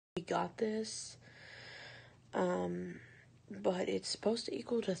we got this, but it's supposed to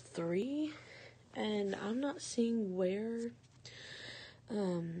equal to 3, and I'm not seeing where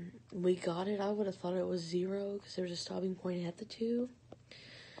we got it. I would have thought it was 0 because there was a stopping point at the 2.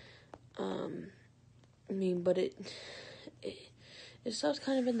 But it stops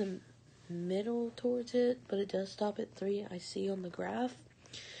kind of in the middle towards it, but it does stop at 3. I see on the graph.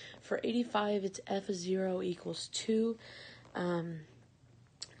 For 85, it's f of 0 equals 2.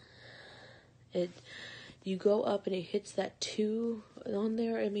 You go up and it hits that 2 on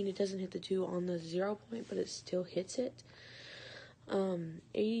there. I mean, it doesn't hit the 2 on the 0 point, but it still hits it.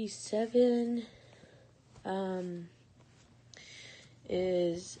 87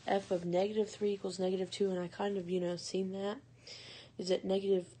 is f of negative 3 equals negative 2, and I kind of, seen that. Is at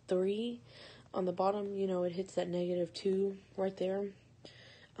negative 3 on the bottom, it hits that negative 2 right there.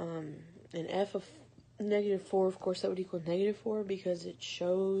 And f of negative 4, of course, that would equal negative 4 because it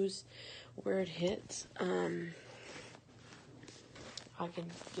shows where it hits. I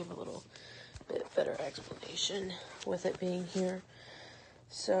can give a little bit better explanation with it being here.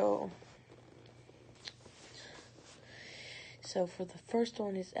 So for the first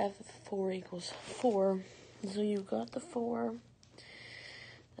one is f of 4 equals 4. So you've got the 4.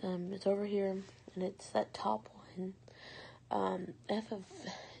 It's over here, and it's that top one. F of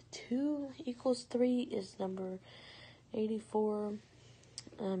 2 equals 3 is number 84.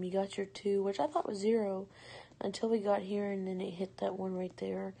 You got your 2, which I thought was 0 until we got here, and then it hit that one right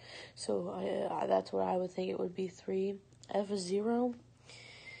there. So that's what I would think it would be 3. F of 0,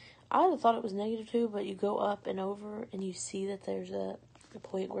 I would have thought it was negative 2, but you go up and over, and you see that there's a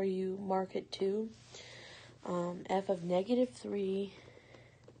point where you mark it 2. F of negative 3,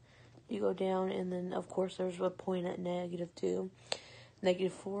 you go down, and then, of course, there's a point at negative 2.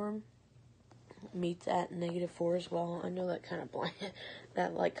 Negative 4 meets at negative 4 as well. I know that kind of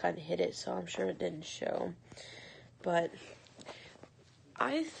kind of hit it, so I'm sure it didn't show. But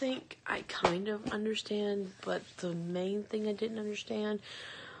I think I kind of understand, but the main thing I didn't understand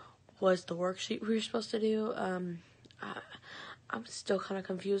was the worksheet we were supposed to do. I'm still kind of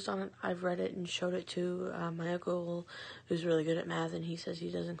confused on it. I've read it and showed it to my uncle, who's really good at math, and he says he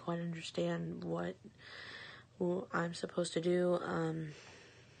doesn't quite understand what I'm supposed to do.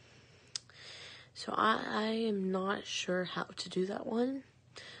 So I am not sure how to do that one,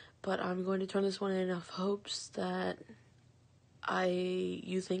 but I'm going to turn this one in enough hopes that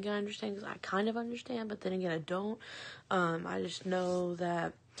you think I understand, because I kind of understand, but then again I don't. I just know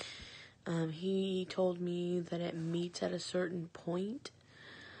that he told me that it meets at a certain point.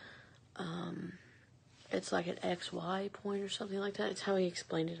 It's like an XY point or something like that. It's how he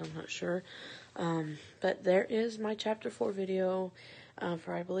explained it. I'm not sure. But there is my chapter 4 video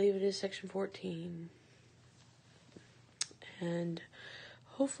for, I believe it is section 14. And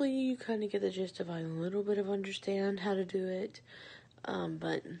hopefully you kind of get the gist of a little bit of understand how to do it.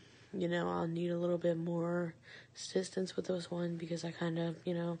 But, I'll need a little bit more assistance with this one because I kind of,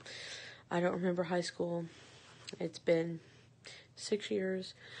 I don't remember high school. It's been 6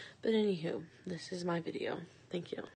 years. But anywho, this is my video. Thank you.